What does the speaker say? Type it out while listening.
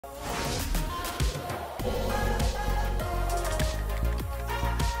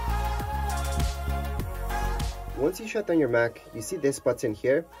once you shut down your Mac, you see this button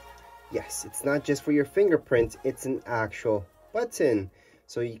here? Yes, it's not just for your fingerprint, it's an actual button.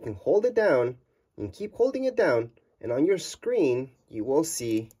 So you can hold it down and keep holding it down, and on your screen, you will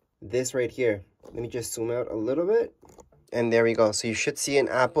see this right here. Let me just zoom out a little bit. And there we go. So you should see an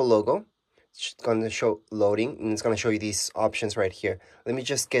Apple logo. It's going to show loading, and it's going to show you these options right here. Let me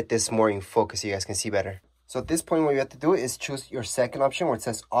just get this more in focus so you guys can see better. So at this point, what you have to do is choose your second option where it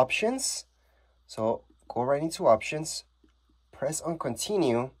says options. So go right into options, press on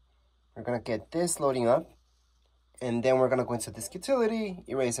continue. We're going to get this loading up, and then we're going to go into disk utility,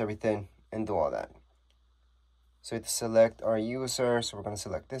 erase everything, and do all that. So to select our user, so we're going to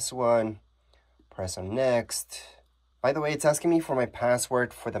select this one, press on next. By the way, it's asking me for my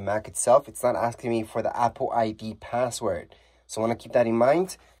password for the Mac itself. It's not asking me for the Apple ID password. So I want to keep that in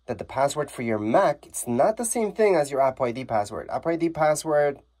mind, that the password for your Mac, it's not the same thing as your Apple ID password. Apple ID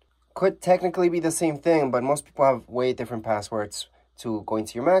password could technically be the same thing, but most people have way different passwords to go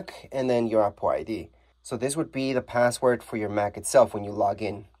into your Mac and then your Apple ID. So this would be the password for your Mac itself when you log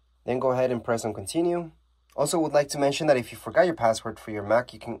in. Then go ahead and press on continue. Also would like to mention that if you forgot your password for your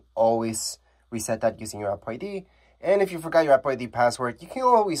Mac, you can always reset that using your Apple ID. And if you forgot your Apple ID password, you can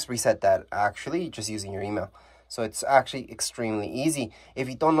always reset that actually just using your email. So it's actually extremely easy. If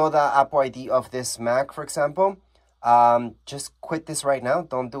you don't know the Apple ID of this Mac, for example, just quit this right now.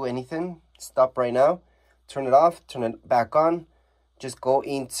 Don't do anything. Stop right now. Turn it off. Turn it back on. Just go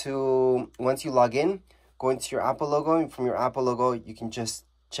into, once you log in, go into your Apple logo. And from your Apple logo, you can just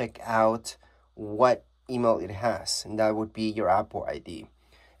check out what email it has. And that would be your Apple ID.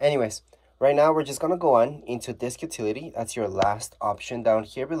 Anyways, right now we're just going to go on into disk utility. That's your last option down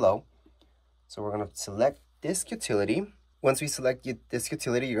here below. So we're going to select disk utility. Once we select disk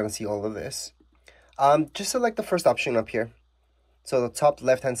utility, you're going to see all of this. Just select the first option up here. So the top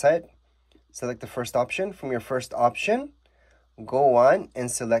left-hand side, select the first option. From your first option, go on and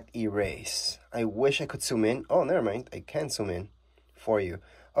select erase. I wish I could zoom in. Oh, never mind. I can zoom in for you.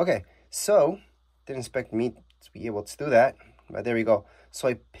 Okay, so didn't expect me to be able to do that, but there we go. So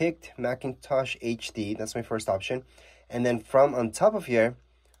I picked Macintosh HD. That's my first option. And then from on top of here,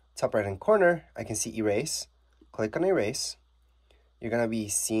 top right-hand corner, I can see erase. Click on erase. You're going to be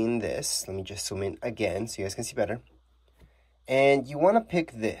seeing this. Let me just zoom in again so you guys can see better. And you want to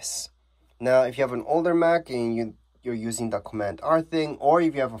pick this. Now, if you have an older Mac and you're using the Command R thing, or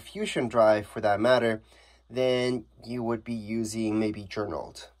if you have a Fusion drive for that matter, then you would be using maybe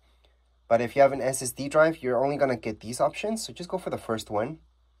Journaled. But if you have an SSD drive, you're only going to get these options. So just go for the first one.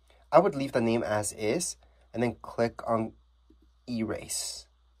 I would leave the name as is and then click on erase.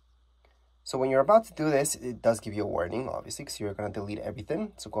 So when you're about to do this, it does give you a warning, obviously, because you're going to delete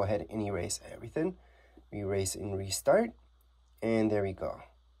everything. So go ahead and erase everything. Erase and restart. And there we go.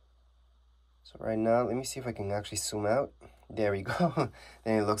 So right now, let me see if I can actually zoom out. There we go.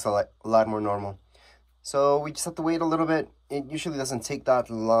 Then it looks a lot more normal. So we just have to wait a little bit. It usually doesn't take that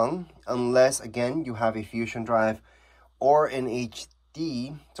long unless, again, you have a Fusion drive or an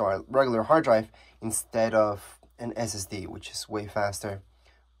HD, so a regular hard drive, instead of an SSD, which is way faster.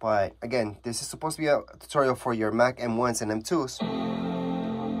 But again, this is supposed to be a tutorial for your Mac M1s and M2s.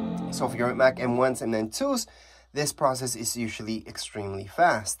 So for your Mac M1s and M2s, this process is usually extremely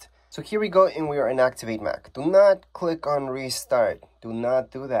fast. So here we go, and we are in Activate Mac. Do not click on Restart. Do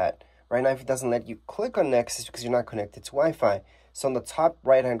not do that. Right now, if it doesn't let you click on Next, it's because you're not connected to Wi-Fi. So on the top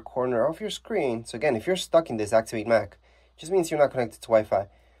right-hand corner of your screen, so again, if you're stuck in this Activate Mac, it just means you're not connected to Wi-Fi.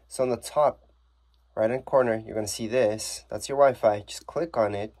 So on the top right-hand corner, you're going to see this. That's your Wi-Fi. Just click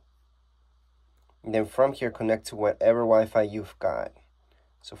on it. And then from here, connect to whatever Wi-Fi you've got.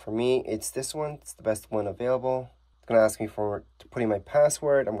 So for me, it's this one. It's the best one available. It's going to ask me to put in my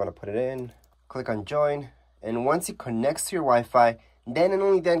password. I'm going to put it in. Click on Join. And once it connects to your Wi-Fi, then and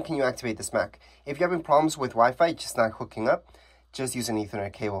only then can you activate this Mac. If you're having problems with Wi-Fi, just not hooking up, just use an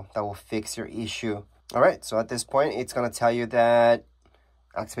Ethernet cable. That will fix your issue. All right, so at this point, it's going to tell you that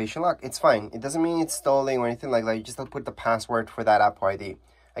activation lock. It's fine. It doesn't mean it's stolen or anything like that. You just have to put the password for that Apple ID.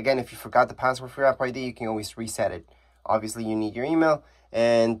 Again, if you forgot the password for your Apple ID, you can always reset it. Obviously, you need your email,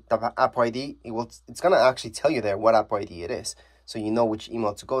 and the Apple ID, it's going to actually tell you there what Apple ID it is. So you know which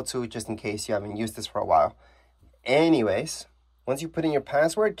email to go to, just in case you haven't used this for a while. Anyways, once you put in your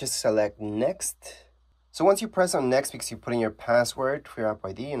password, just select Next. So once you press on Next because you put in your password for your Apple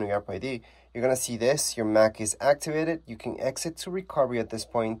ID and your Apple ID, you're going to see this. Your Mac is activated. You can exit to recovery at this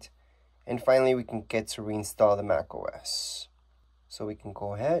point. And finally, we can get to reinstall the Mac OS. So we can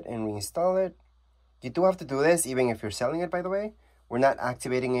go ahead and reinstall it. You do have to do this even if you're selling it, by the way. We're not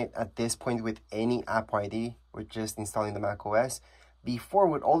activating it at this point with any Apple ID. We're just installing the Mac OS. Before,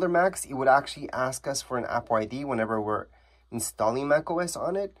 with older Macs, it would actually ask us for an Apple ID whenever we're installing macOS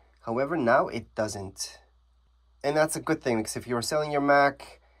on it. However, now it doesn't. And that's a good thing, because if you were selling your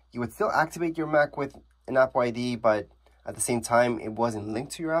Mac, you would still activate your Mac with an Apple ID, but at the same time, it wasn't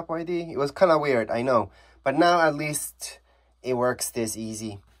linked to your Apple ID. It was kind of weird, I know. But now, at least, it works this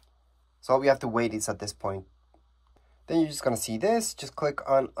easy. So all we have to wait is at this point. Then you're just going to see this. Just click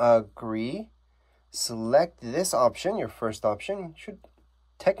on Agree. Select this option, your first option. You should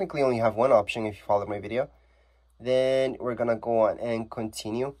technically only have one option if you followed my video. Then we're going to go on and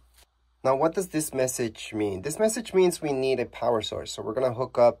continue. Now, what does this message mean? This message means we need a power source. So we're going to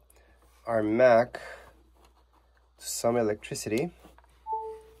hook up our Mac to some electricity.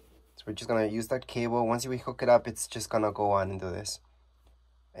 So we're just going to use that cable. Once we hook it up, it's just going to go on and do this.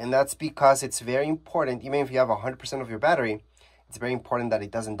 And that's because it's very important, even if you have 100% of your battery, it's very important that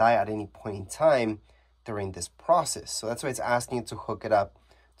it doesn't die at any point in time during this process. So that's why it's asking you to hook it up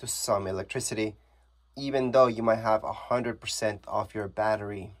to some electricity, even though you might have 100% of your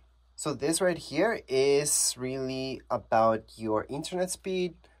battery. So this right here is really about your internet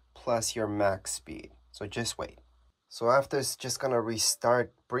speed plus your Mac speed. So just wait. So after it's just gonna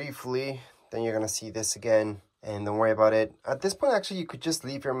restart briefly, then you're gonna see this again. And don't worry about it. At this point, actually, you could just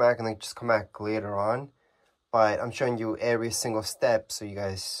leave your Mac and then just come back later on. But I'm showing you every single step, so you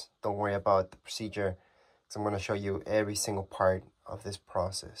guys don't worry about the procedure. So I'm going to show you every single part of this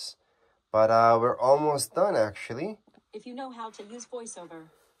process. But we're almost done, actually. If you know how to use VoiceOver,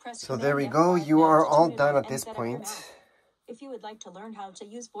 press so there we go. You are all done at this point. If you would like to learn how to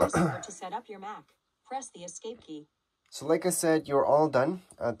use VoiceOver to set up your Mac, press the Escape key. So like I said, you're all done.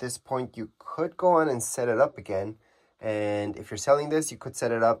 At this point, you could go on and set it up again. And if you're selling this, you could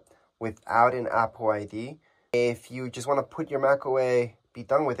set it up without an Apple ID. If you just want to put your Mac away, be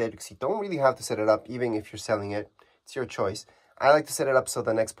done with it, because you don't really have to set it up, even if you're selling it. It's your choice. I like to set it up so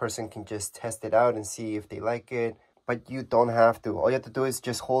the next person can just test it out and see if they like it. But you don't have to. All you have to do is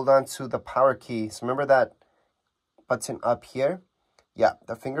just hold on to the power key. So remember that button up here? Yeah,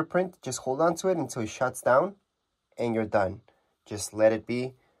 the fingerprint. Just hold on to it until it shuts down. And you're done. Just let it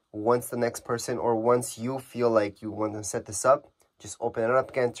be. Once the next person, or once you feel like you want to set this up, just open it up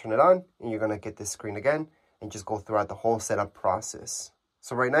again, turn it on, and you're going to get this screen again, and just go throughout the whole setup process.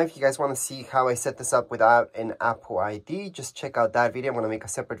 So right now, if you guys want to see how I set this up without an Apple ID, just check out that video. I'm going to make a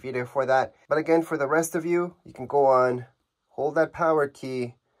separate video for that. But again, for the rest of you, you can go on, hold that power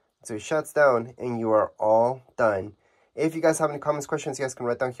key until it shuts down, and you are all done. If you guys have any comments, questions, you guys can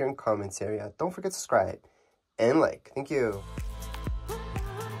write down here in the comments area. Don't forget to subscribe and like. Thank you.